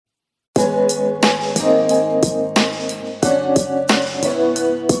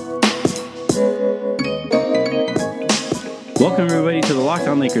Welcome, everybody, to the Locked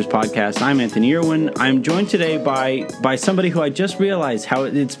On Lakers podcast. I'm Anthony Irwin. I'm joined today by somebody who I just realized how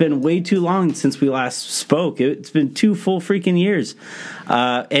it's been way too long since we last spoke. It's been 2 full freaking years,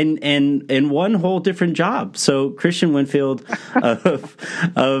 and one whole different job. So Christian Winfield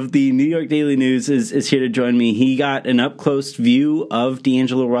of the New York Daily News is here to join me. He got an up close view of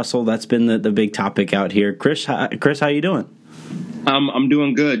D'Angelo Russell. That's been the big topic out here. Chris, how you doing? I'm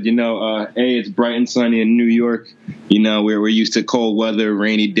doing good. It's bright and sunny in New York. We're used to cold weather,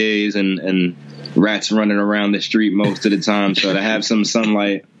 rainy days, and rats running around the street most of the time. So to have some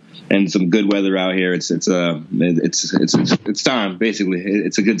sunlight and some good weather out here, it's time. Basically,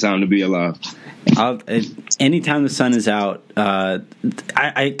 it's a good time to be alive. Anytime the sun is out,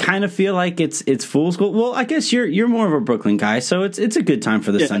 I kind of feel like it's fool's gold. Well, I guess you're more of a Brooklyn guy, so it's a good time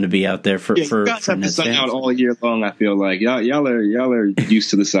for the sun to be out there for you guys have the sun out all year long. I feel like y'all are used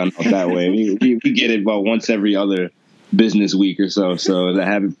to the sun out that way. We get it about once every other business week or so. So to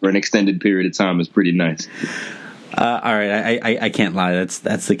have it for an extended period of time is pretty nice. All right, I can't lie.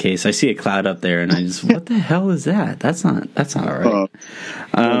 That's the case. I see a cloud up there, and I just, what the hell is that? That's not all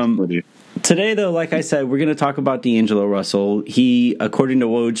right. Today, though, like I said, we're going to talk about D'Angelo Russell. He, according to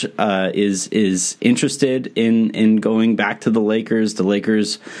Woj, is interested in going back to the Lakers. The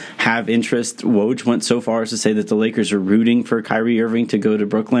Lakers have interest. Woj went so far as to say that the Lakers are rooting for Kyrie Irving to go to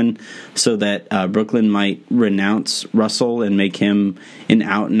Brooklyn so that Brooklyn might renounce Russell and make him an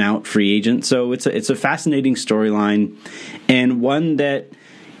out-and-out free agent. So it's a fascinating storyline, and one that,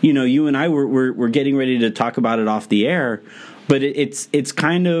 you and I were getting ready to talk about it off the air. But it's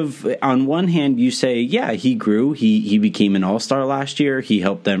kind of, on one hand, you say, yeah, he grew. He became an all-star last year. He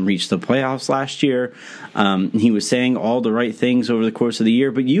helped them reach the playoffs last year. He was saying all the right things over the course of the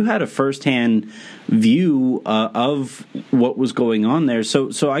year. But you had a firsthand view of what was going on there.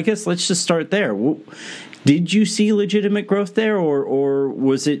 So I guess let's just start there. Did you see legitimate growth there, or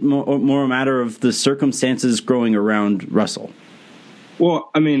was it more a matter of the circumstances growing around Russell?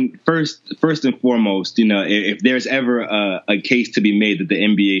 Well, I mean, first and foremost, if there's ever a case to be made that the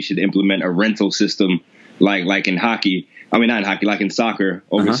NBA should implement a rental system like in hockey, I mean, not in hockey, like in soccer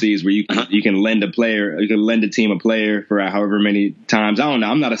overseas, where you can lend a team a player for however many times. I don't know.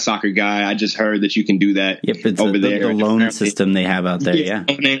 I'm not a soccer guy. I just heard that you can do that over there. The loan system they have out there, yeah.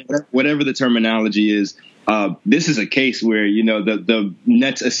 Whatever the terminology is, this is a case where, the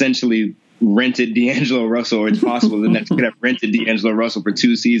Nets essentially rented D'Angelo Russell, or it's possible the Nets could have rented D'Angelo Russell for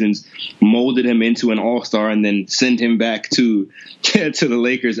 2 seasons, molded him into an all-star, and then sent him back to the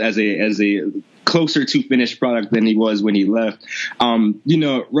Lakers as a closer to finished product than he was when he left.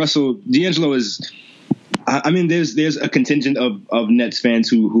 D'Angelo is, I mean, there's a contingent of Nets fans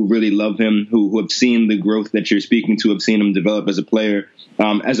who really love him, who have seen the growth that you're speaking to, have seen him develop as a player,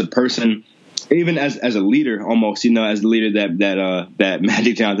 as a person, even as a leader, almost, as the leader that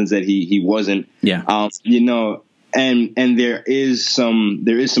Magic Johnson said he wasn't. Yeah. And there is some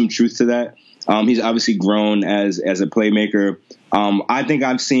truth to that. He's obviously grown as a playmaker. I think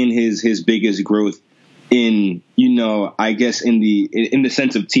I've seen his biggest growth in, I guess in the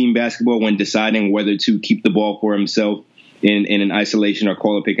sense of team basketball, when deciding whether to keep the ball for himself in an isolation or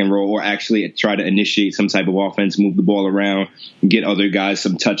call a pick and roll, or actually try to initiate some type of offense, move the ball around, get other guys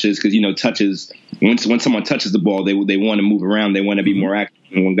some touches. Because, touches, when someone touches the ball, they want to move around. They want to be more active.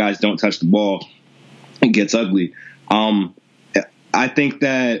 And when guys don't touch the ball, it gets ugly. I think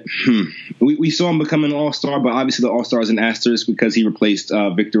that we saw him become an all-star, but obviously the all-star is an asterisk because he replaced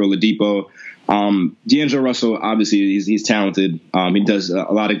Victor Oladipo. D'Angelo Russell, obviously, he's talented. He does a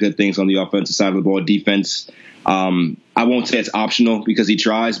lot of good things on the offensive side of the ball. Defense, I won't say it's optional because he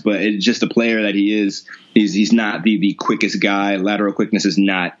tries, but it's just a player that he is. He's not the quickest guy. Lateral quickness is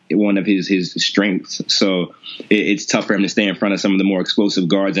not one of his strengths. So it's tough for him to stay in front of some of the more explosive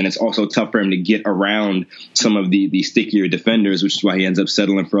guards. And it's also tough for him to get around some of the stickier defenders, which is why he ends up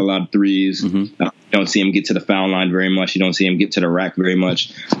settling for a lot of threes. Mm-hmm. You don't see him get to the foul line very much. You don't see him get to the rack very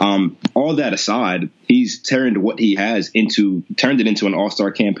much. All that aside, he's turned what he has turned it into an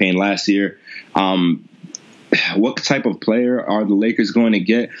all-star campaign last year. What type of player are the Lakers going to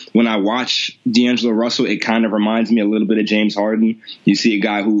get? When I watch D'Angelo Russell, it kind of reminds me a little bit of James Harden. You see a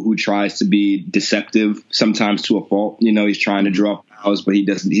guy who tries to be deceptive, sometimes to a fault. He's trying to draw fouls, but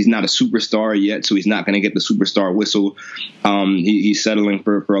he's not a superstar yet, so he's not going to get the superstar whistle. He's settling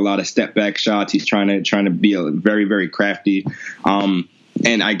for a lot of step back shots. He's trying to be a very, very crafty.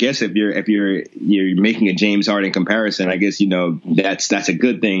 And I guess if you're making a James Harden comparison, I guess that's a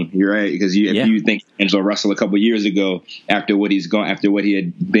good thing. You're right, because if you think D'Angelo Russell a couple of years ago, after what he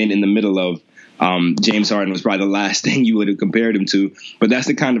had been in the middle of, James Harden was probably the last thing you would have compared him to. But that's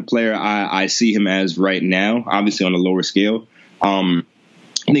the kind of player I see him as right now. Obviously on a lower scale. I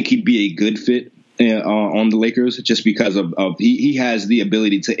think he'd be a good fit on the Lakers, just because of he has the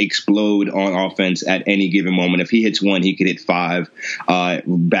ability to explode on offense at any given moment. If he hits one, he could hit five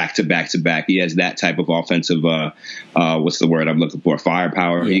back to back to back. He has that type of offensive what's the word I'm looking for?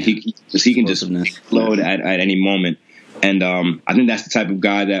 Firepower. Yeah. He can just explode at any moment. And I think that's the type of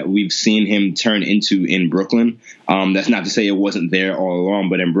guy that we've seen him turn into in Brooklyn. That's not to say it wasn't there all along,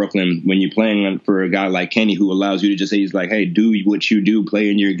 but in Brooklyn, when you're playing for a guy like Kenny, who allows you to just say, he's like, hey, do what you do,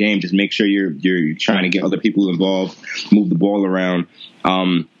 play in your game. Just make sure you're trying to get other people involved, move the ball around.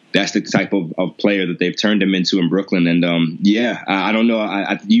 That's the type of player that they've turned him into in Brooklyn. And I don't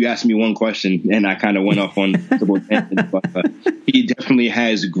know. You asked me one question, and I kind of went off on but he definitely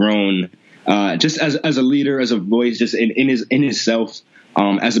has grown. Just as a leader, as a voice, just in himself,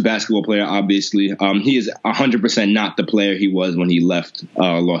 as a basketball player, obviously, he is 100% not the player he was when he left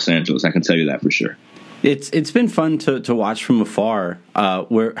Los Angeles. I can tell you that for sure. It's been fun to watch from afar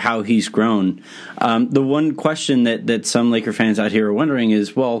how he's grown. The one question that some Laker fans out here are wondering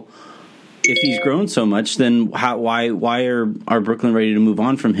is, well, if he's grown so much, then why are Brooklyn ready to move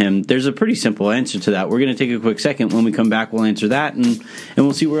on from him? There's a pretty simple answer to that. We're going to take a quick second. When we come back, we'll answer that, and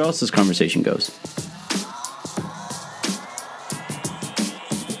we'll see where else this conversation goes.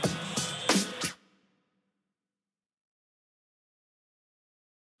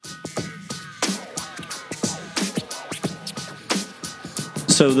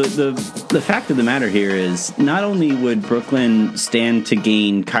 So the fact of the matter here is, not only would Brooklyn stand to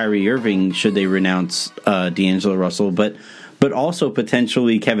gain Kyrie Irving should they renounce D'Angelo Russell, but also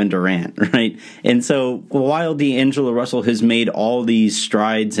potentially Kevin Durant, right? And so while D'Angelo Russell has made all these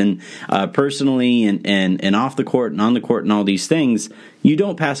strides and personally and off the court and on the court and all these things, you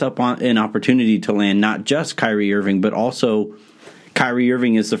don't pass up on an opportunity to land not just Kyrie Irving, but also Kyrie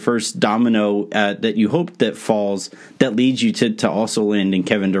Irving is the first domino that you hope that falls that leads you to also land in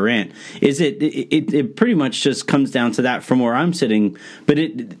Kevin Durant. It pretty much just comes down to that from where I'm sitting. But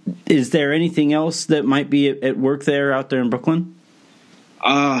is there anything else that might be at work out there in Brooklyn?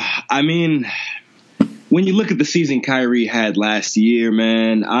 I mean, when you look at the season Kyrie had last year,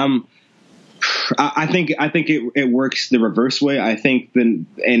 man, I think it works the reverse way. I think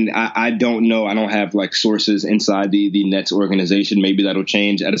I don't know. I don't have like sources inside the Nets organization. Maybe that'll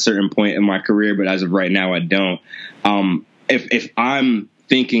change at a certain point in my career, but as of right now, I don't. If I'm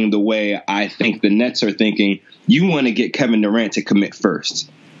thinking the way I think the Nets are thinking, you want to get Kevin Durant to commit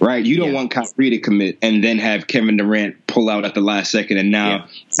first, right? You don't want Kyrie to commit and then have Kevin Durant pull out at the last second. And now,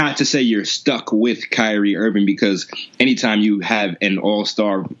 not to say you're stuck with Kyrie Irving, because anytime you have an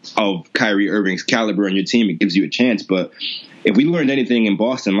all-star of Kyrie Irving's caliber on your team, it gives you a chance. But if we learned anything in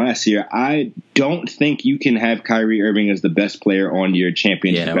Boston last year, I don't think you can have Kyrie Irving as the best player on your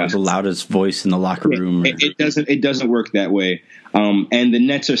championship. Yeah, the loudest voice in the locker room. It doesn't work that way. And the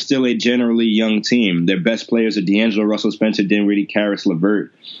Nets are still a generally young team. Their best players are D'Angelo Russell, Spencer Dinwiddie, Karis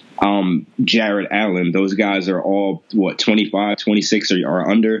LeVert, Jared Allen. Those guys are all 25, 26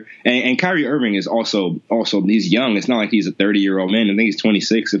 or under. And Kyrie Irving is also he's young. It's not like he's a 30-year-old man. I think he's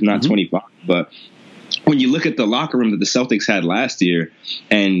 26, if not 25. But when you look at the locker room that the Celtics had last year,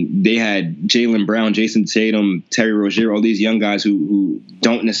 and they had Jaylen Brown, Jason Tatum, Terry Rozier, all these young guys who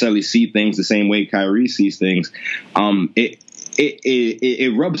don't necessarily see things the same way Kyrie sees things,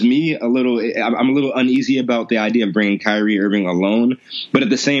 it rubs me a little. I'm a little uneasy about the idea of bringing Kyrie Irving alone. But at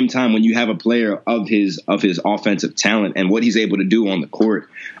the same time, when you have a player of his offensive talent and what he's able to do on the court,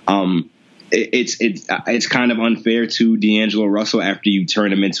 it's kind of unfair to D'Angelo Russell after you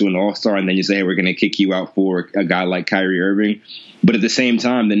turn him into an all-star and then you say, hey, we're going to kick you out for a guy like Kyrie Irving. But at the same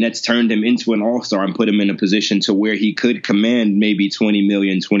time, the Nets turned him into an all-star and put him in a position to where he could command maybe $20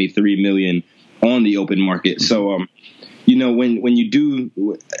 million, $23 million on the open market. So, when you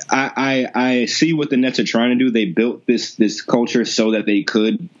do, I see what the Nets are trying to do. They built this culture so that they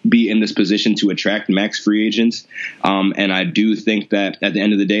could be in this position to attract max free agents. And I do think that at the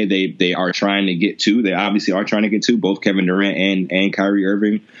end of the day, they are trying to get to. They obviously are trying to get to both Kevin Durant and Kyrie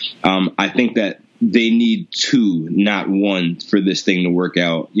Irving. I think that they need two, not one, for this thing to work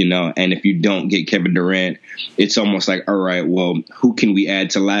out, and if you don't get Kevin Durant, it's almost like, all right, well, who can we add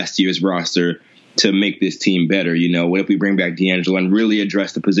to last year's roster to make this team better? What if we bring back D'Angelo and really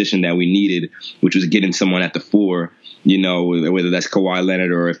address the position that we needed, which was getting someone at the four, whether that's Kawhi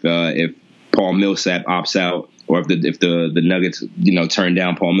Leonard or if Paul Millsap opts out, or if the Nuggets, turn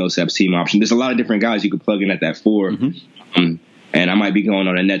down Paul Millsap's team option. There's a lot of different guys you could plug in at that 4. Mm-hmm. And I might be going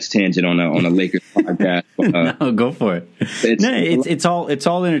on a Nets tangent on a Lakers podcast. But, no, go for it. It's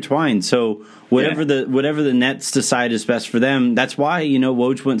all intertwined. So whatever the Nets decide is best for them, that's why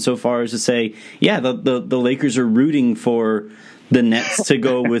Woj went so far as to say, the Lakers are rooting for the Nets to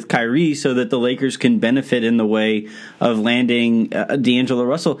go with Kyrie so that the Lakers can benefit in the way of landing D'Angelo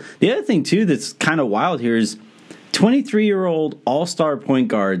Russell. The other thing too that's kind of wild here is 23-year-old all-star point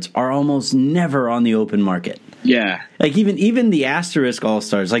guards are almost never on the open market. Yeah, like even the asterisk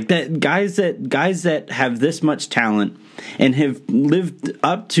all-stars, like that guys that have this much talent and have lived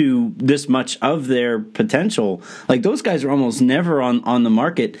up to this much of their potential, like those guys are almost never on the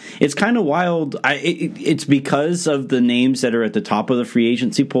market. It's kind of wild. It's because of the names that are at the top of the free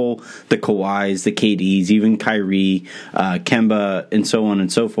agency pool, the Kawhis, the KDs, even Kyrie, Kemba, and so on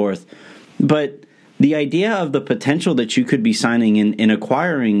and so forth. But the idea of the potential that you could be signing in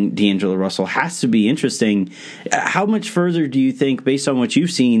acquiring D'Angelo Russell has to be interesting. How much further do you think, based on what you've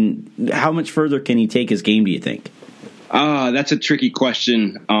seen, how much further can he take his game, do you think? That's a tricky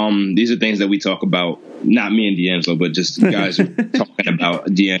question. These are things that we talk about, not me and D'Angelo, but just guys who are talking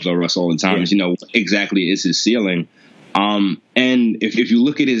about D'Angelo Russell all the time. Yeah. What exactly is his ceiling? And if you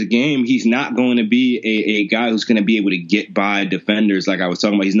look at his game, he's not going to be a guy who's going to be able to get by defenders like I was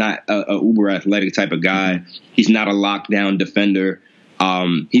talking about. He's not a uber athletic type of guy. He's not a lockdown defender.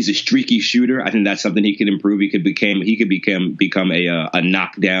 He's a streaky shooter. I think that's something he could improve. He could become a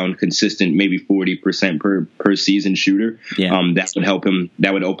knockdown, consistent, maybe 40% per season shooter. Yeah. That would help him.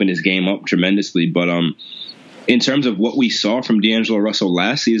 That would open his game up tremendously. But in terms of what we saw from D'Angelo Russell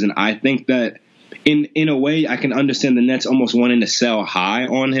last season, I think that in a way, I can understand the Nets almost wanting to sell high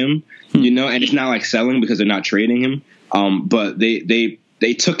on him, and it's not like selling because they're not trading him. But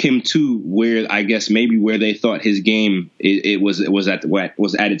they took him to where I guess maybe where they thought his game was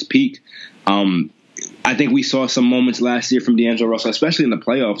at its peak. I think we saw some moments last year from D'Angelo Russell, especially in the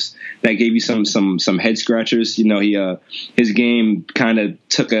playoffs, that gave you some head scratchers. His game kind of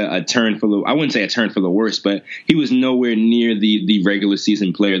took a turn I wouldn't say a turn for the worse, but he was nowhere near the regular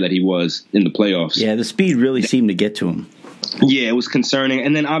season player that he was in the playoffs. Yeah, the speed really seemed to get to him. Yeah, it was concerning.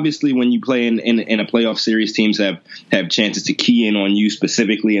 And then obviously when you play in a playoff series, teams have chances to key in on you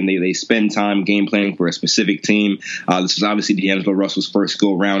specifically, and they spend time game planning for a specific team. This was obviously D'Angelo Russell's first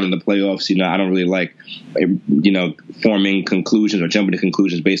go around in the playoffs. I don't really like, forming conclusions or jumping to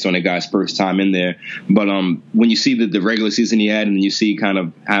conclusions based on a guy's first time in there. But when you see the regular season he had, and then you see kind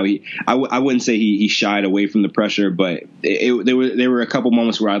of how I wouldn't say he shied away from the pressure, but there were a couple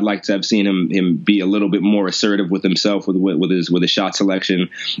moments where I'd like to have seen him be a little bit more assertive with himself with his shot selection,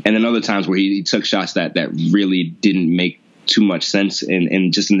 and then other times where he took shots that really didn't make too much sense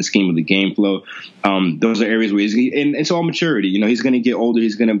and just in the scheme of the game flow. Those are areas where and it's all maturity. He's going to get older.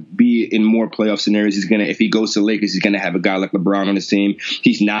 He's going to be in more playoff scenarios. If he goes to the Lakers, he's going to have a guy like LeBron on his team.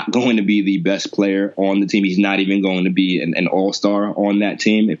 He's not going to be the best player on the team. He's not even going to be an all-star on that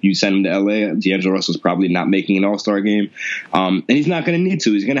team. If you send him to LA, D'Angelo Russell's probably not making an all-star game. And he's not going to need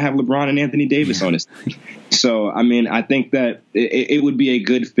to. He's going to have LeBron and Anthony Davis on his team. So, I think that it would be a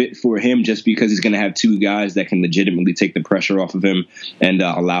good fit for him just because he's going to have two guys that can legitimately take the pressure off of him and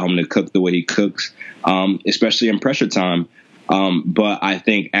allow him to cook the way he cooks, especially in pressure time. But I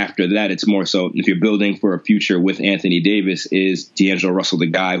think after that, it's more so if you're building for a future with Anthony Davis, is D'Angelo Russell the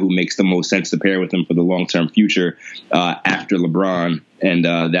guy who makes the most sense to pair with him for the long-term future after LeBron? And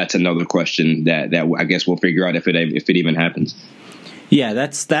that's another question that I guess we'll figure out if it even happens. Yeah,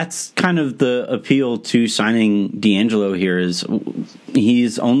 that's kind of the appeal to signing D'Angelo here is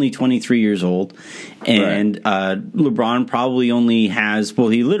he's only 23 years old, and right. LeBron probably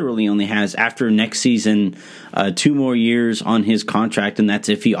he literally only has after next season 2 more years on his contract, and that's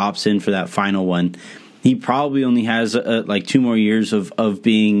if he opts in for that final one. He probably only has 2 more years of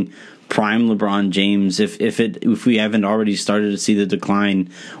being prime LeBron James if we haven't already started to see the decline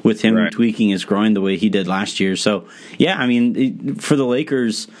with him tweaking his groin the way he did last year. So yeah, for the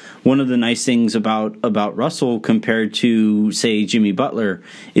Lakers, one of the nice things about Russell compared to say Jimmy Butler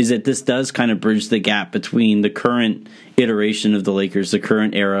is that this does kind of bridge the gap between the current iteration of the Lakers, the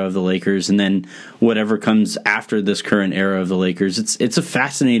current era of the Lakers, and then whatever comes after this current era of the Lakers. It's a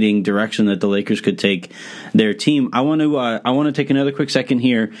fascinating direction that the Lakers could take their team. I want to take another quick second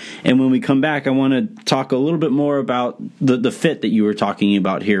here, and when we come back, I want to talk a little bit more about the fit that you were talking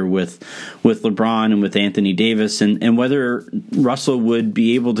about here with LeBron and with Anthony Davis, and whether Russell would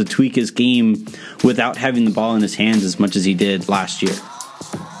be able to tweak his game without having the ball in his hands as much as he did last year.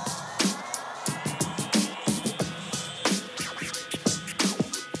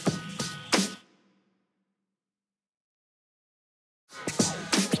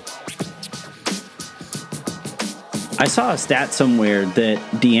 I saw a stat somewhere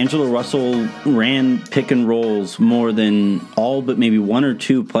that D'Angelo Russell ran pick and rolls more than all but maybe one or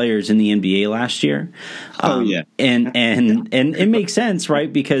two players in the NBA last year. Yeah, and it makes sense,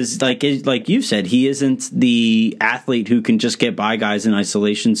 right? Because like you said, he isn't the athlete who can just get by guys in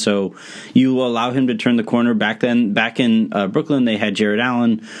isolation. So you allow him to turn the corner. Back in Brooklyn, they had Jared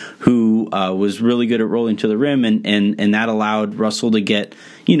Allen, who was really good at rolling to the rim, and that allowed Russell to get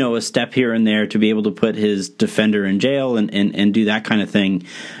a step here and there to be able to put his defender in jail and do that kind of thing.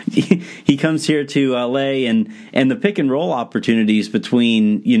 He comes here to LA and the pick and roll opportunities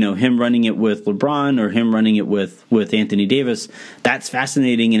between him running it with LeBron or him running it with Anthony Davis, that's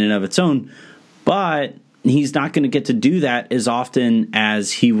fascinating in and of its own. But he's not going to get to do that as often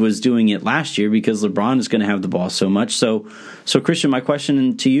as he was doing it last year because LeBron is going to have the ball so much. So Christian, my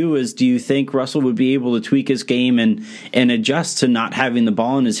question to you is, do you think Russell would be able to tweak his game and adjust to not having the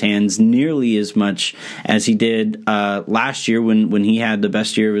ball in his hands nearly as much as he did last year when he had the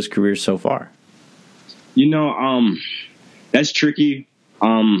best year of his career so far? That's tricky.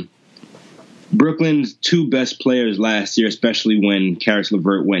 Brooklyn's two best players last year, especially when Karis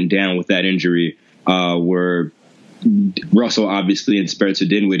LeVert went down with that injury, were Russell, obviously, and Spencer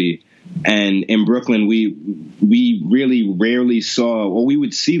Dinwiddie. And in Brooklyn, we really rarely saw, or we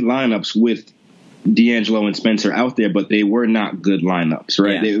would see lineups with D'Angelo and Spencer out there, but they were not good lineups,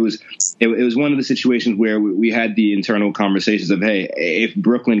 right? Yeah. It was one of the situations where we had the internal conversations of, hey, if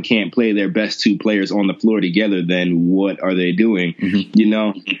Brooklyn can't play their best two players on the floor together, then what are they doing?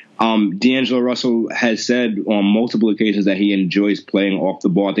 Mm-hmm. D'Angelo Russell has said on multiple occasions that he enjoys playing off the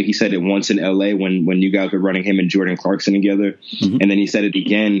ball. I think he said it once in LA when you guys were running him and Jordan Clarkson together. Mm-hmm. And then he said it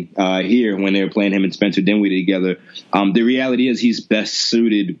again here when they were playing him and Spencer Dinwiddie together. The reality is he's best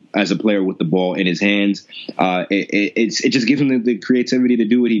suited as a player with the ball in his hands. It just gives him the creativity to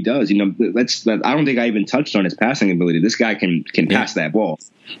do what he does. I don't think I even touched on his passing ability. This guy can pass that ball.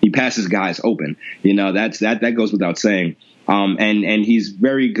 He passes guys open. That goes without saying. And he's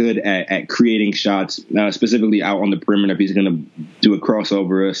very good at creating shots, specifically out on the perimeter. If he's going to do a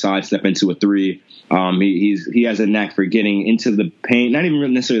crossover, a sidestep into a three, he has a knack for getting into the paint. Not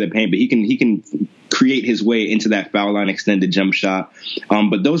even necessarily the paint, but he can create his way into that foul line extended jump shot.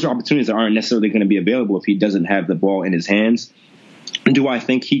 But those are opportunities that aren't necessarily going to be available if he doesn't have the ball in his hands. Do I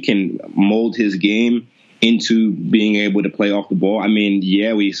think he can mold his game into being able to play off the ball? I mean,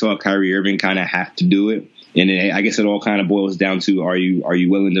 yeah, we saw Kyrie Irving kind of have to do it. And I guess it all kind of boils down to, are you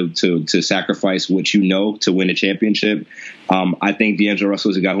willing to sacrifice what to win a championship? I think D'Angelo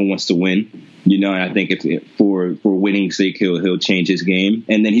Russell is a guy who wants to win, and I think if for winning's sake, he'll change his game.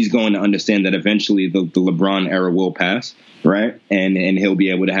 And then he's going to understand that eventually the LeBron era will pass, right? And he'll be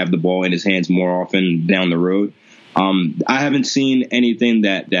able to have the ball in his hands more often down the road. I haven't seen anything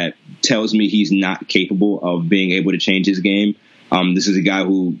that tells me he's not capable of being able to change his game. This is a guy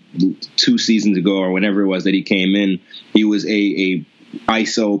who 2 seasons ago or whenever it was that he came in, he was a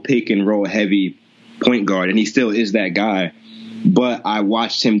ISO pick and roll heavy point guard, and he still is that guy. But I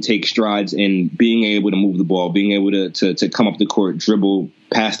watched him take strides in being able to move the ball, being able to come up the court, dribble,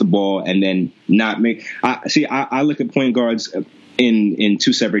 pass the ball, and then not make. I look at point guards in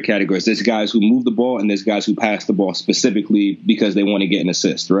two separate categories. There's guys who move the ball and there's guys who pass the ball specifically because they want to get an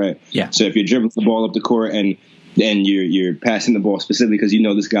assist, right? Yeah. So if you're dribbling the ball up the court and you're passing the ball specifically because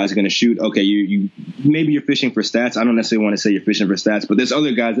this guy's going to shoot. Okay, you maybe you're fishing for stats. I don't necessarily want to say you're fishing for stats, but there's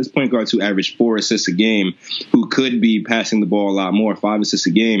other guys, there's point guards who average 4 assists a game who could be passing the ball a lot more, 5 assists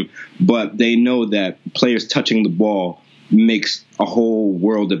a game, but they know that players touching the ball makes a whole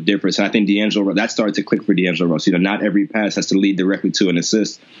world of difference. And I think that started to click for D'Angelo Russell. Not every pass has to lead directly to an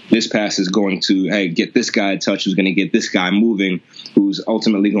assist. This pass is going to, get this guy a touch, who's going to get this guy moving, who's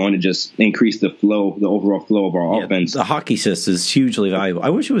ultimately going to just increase the overall flow of our offense. The hockey assist is hugely valuable. I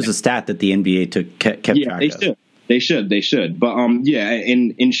wish it was a stat that the NBA kept track of. They should. But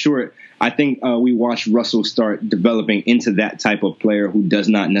in short, I think we watched Russell start developing into that type of player who does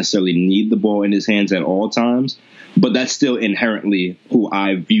not necessarily need the ball in his hands at all times. But that's still inherently who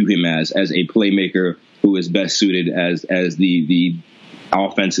I view him as a playmaker who is best suited as the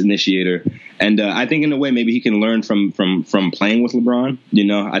offense initiator. And I think in a way maybe he can learn from playing with LeBron.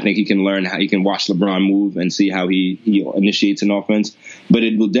 I think he can learn how he can watch LeBron move and see how he initiates an offense. But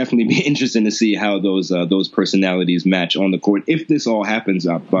it will definitely be interesting to see how those personalities match on the court. If this all happens,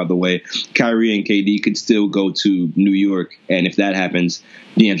 by the way, Kyrie and KD could still go to New York. And if that happens,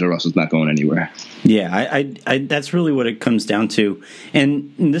 D'Angelo Russell's not going anywhere. Yeah, I that's really what it comes down to.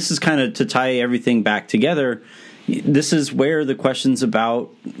 And this is kind of to tie everything back together. This is where the questions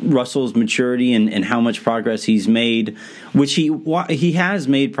about Russell's maturity and how much progress he's made, which he has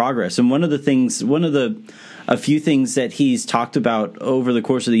made progress. And one of the a few things that he's talked about over the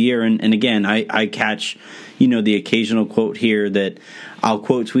course of the year. And again, I catch, the occasional quote here that I'll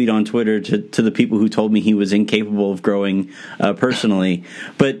quote tweet on Twitter to the people who told me he was incapable of growing personally.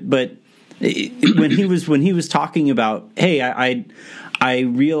 But when he was talking about, hey, I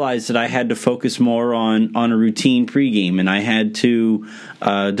realized that I had to focus more on a routine pregame, and I had to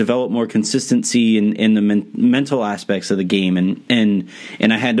develop more consistency in the mental aspects of the game, and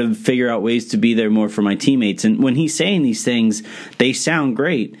I had to figure out ways to be there more for my teammates. And when he's saying these things, they sound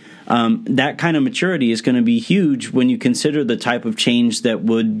great. That kind of maturity is going to be huge when you consider the type of change that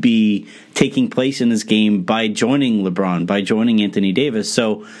would be taking place in this game by joining LeBron, by joining Anthony Davis.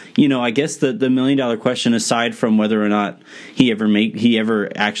 So, I guess the $1 million question, aside from whether or not he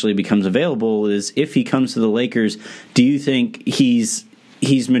ever actually becomes available, is if he comes to the Lakers, do you think he's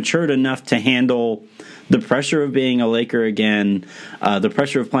matured enough to handle the pressure of being a Laker again, the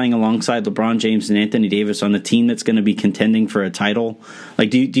pressure of playing alongside LeBron James and Anthony Davis on a team that's going to be contending for a title?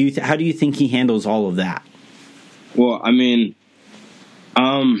 Like, how do you think he handles all of that? Well, I mean,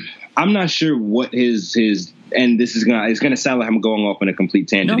 I'm not sure what his and it's gonna sound like I'm going off on a complete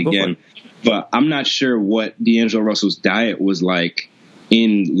tangent again, but I'm not sure what D'Angelo Russell's diet was like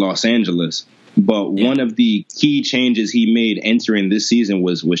in Los Angeles. But one of the key changes he made entering this season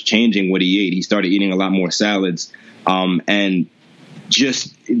was changing what he ate. He started eating a lot more salads, and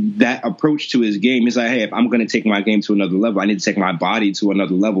just that approach to his game. He's like, hey, if I'm going to take my game to another level, I need to take my body to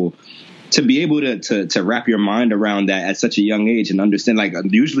another level. To be able to wrap your mind around that at such a young age and understand, like,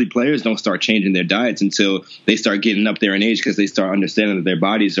 usually players don't start changing their diets until they start getting up there in age, because they start understanding that their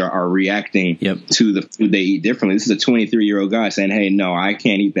bodies are reacting to the food they eat differently. This is a 23-year-old guy saying, hey, no, I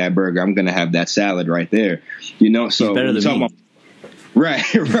can't eat that burger. I'm going to have that salad right there. So better than me. Right.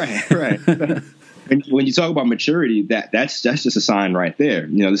 When you talk about maturity, that's just a sign right there.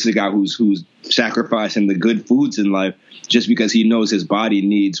 This is a guy who's sacrificing the good foods in life just because he knows his body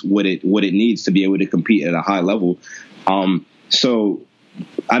needs what it needs to be able to compete at a high level. So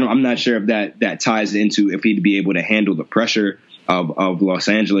I'm not sure if that ties into if he'd be able to handle the pressure of Los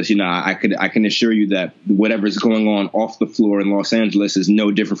Angeles. I can assure you that whatever's going on off the floor in Los Angeles is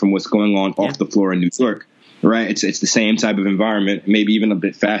no different from what's going on off the floor in New York. Right? It's the same type of environment, maybe even a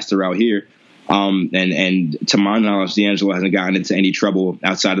bit faster out here. And to my knowledge, D'Angelo hasn't gotten into any trouble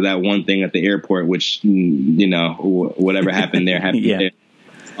outside of that one thing at the airport, which, whatever happened there happened there.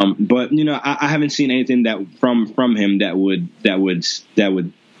 But I haven't seen anything that from him that would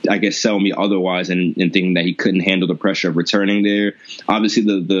I guess sell me otherwise, and thinking that he couldn't handle the pressure of returning there. Obviously,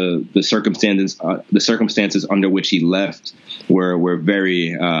 the circumstances under which he left were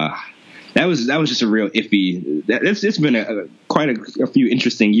very. That was just a real iffy. It's been quite a few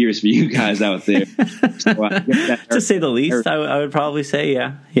interesting years for you guys out there. So to say the least, I would probably say,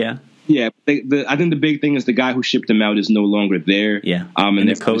 yeah. Yeah, I think the big thing is the guy who shipped him out is no longer there. Yeah, and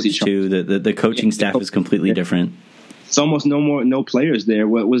the coach too. The coaching staff is completely different. It's almost no players there.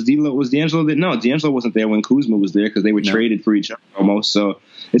 Was D'Angelo there? No, D'Angelo wasn't there when Kuzma was there because they were traded for each other almost. So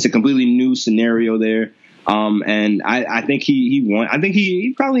it's a completely new scenario there. And I think I think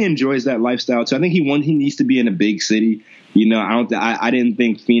he probably enjoys that lifestyle too. I think he needs to be in a big city. I didn't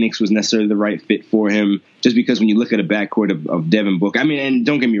think Phoenix was necessarily the right fit for him, just because when you look at a backcourt of Devin Booker, I mean, and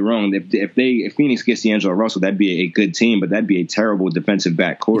don't get me wrong, if Phoenix gets D'Angelo Russell, that'd be a good team, but that'd be a terrible defensive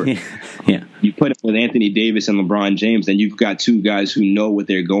backcourt. Yeah. You put it with Anthony Davis and LeBron James, then you've got two guys who know what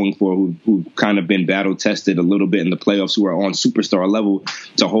they're going for, who've kind of been battle tested a little bit in the playoffs, who are on superstar level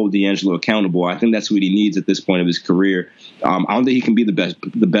to hold D'Angelo accountable. I think that's what he needs at this point of his career. I don't think he can be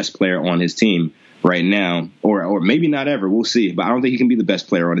the best player on his team right now, or maybe not ever. We'll see. But I don't think he can be the best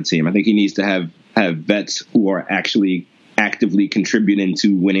player on the team. I think he needs to have vets who are actually actively contributing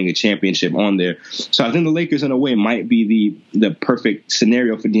to winning a championship on there. So I think the Lakers, in a way, might be the perfect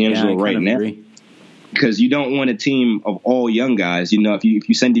scenario for D'Angelo right now. Agree. Because you don't want a team of all young guys. If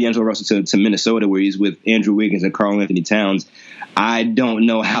you send D'Angelo Russell to Minnesota, where he's with Andrew Wiggins and Karl Anthony Towns, I don't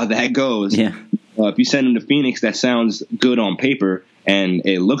know how that goes. Yeah. If you send him to Phoenix, that sounds good on paper. And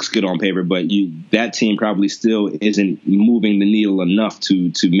it looks good on paper, but that team probably still isn't moving the needle enough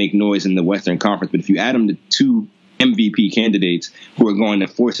to make noise in the Western Conference. But if you add him to two MVP candidates who are going to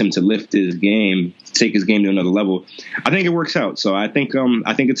force him to lift his game, take his game to another level, I think it works out. So I think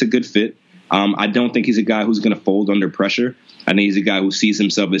it's a good fit. I don't think he's a guy who's going to fold under pressure. I think he's a guy who sees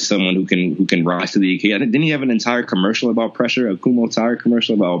himself as someone who can rise to the occasion. Didn't he have an entire commercial about pressure, a Kumo Tire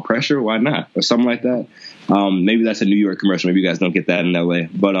commercial about pressure? Why not? Or something like that. Maybe that's a New York commercial. Maybe you guys don't get that in LA.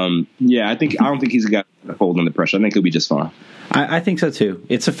 But I don't think he's a guy to fold under pressure. I think he'll be just fine. I think so too.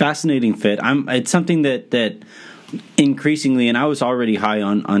 It's a fascinating fit. It's something that increasingly, and I was already high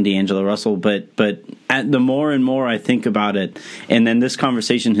on D'Angelo Russell, but the more and more I think about it, and then this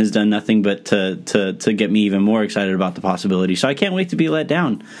conversation has done nothing but to get me even more excited about the possibility. So I can't wait to be let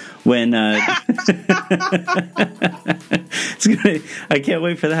down when I can't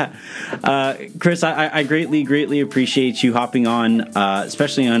wait for that. Chris, I greatly appreciate you hopping on,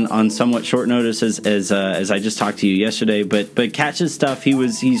 especially on somewhat short notice as I just talked to you yesterday. But Catch's stuff,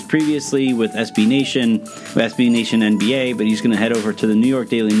 he's previously with SB Nation NBA, but he's going to head over to the New York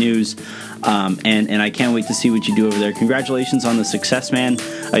Daily News. And I can't wait to see what you do over there. Congratulations on the success, man.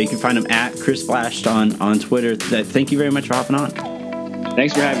 You can find him at Chris Splashed on Twitter. Thank you very much for hopping on.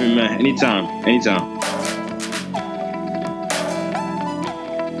 Thanks for having me, man. Anytime.